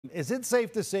Is it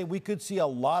safe to say we could see a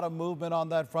lot of movement on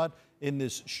that front in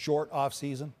this short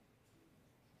offseason?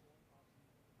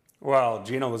 Well,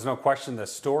 Gino, there's no question the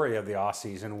story of the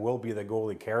offseason will be the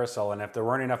goalie carousel. And if there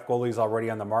weren't enough goalies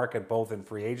already on the market, both in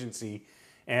free agency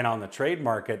and on the trade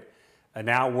market,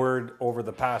 now word over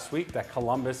the past week that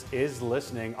Columbus is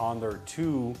listening on their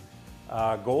two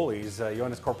goalies,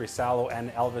 Jonas Korpisalo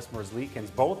and Elvis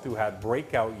Merzlikins, both who had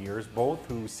breakout years, both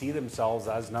who see themselves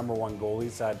as number one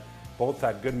goalies, both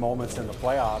had good moments in the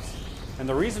playoffs. And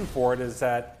the reason for it is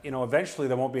that, eventually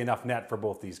there won't be enough net for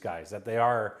both these guys, that they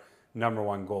are number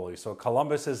one goalies. So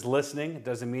Columbus is listening. It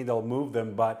doesn't mean they'll move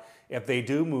them, but if they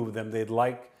do move them, they'd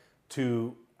like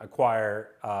to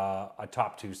acquire a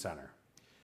top two center.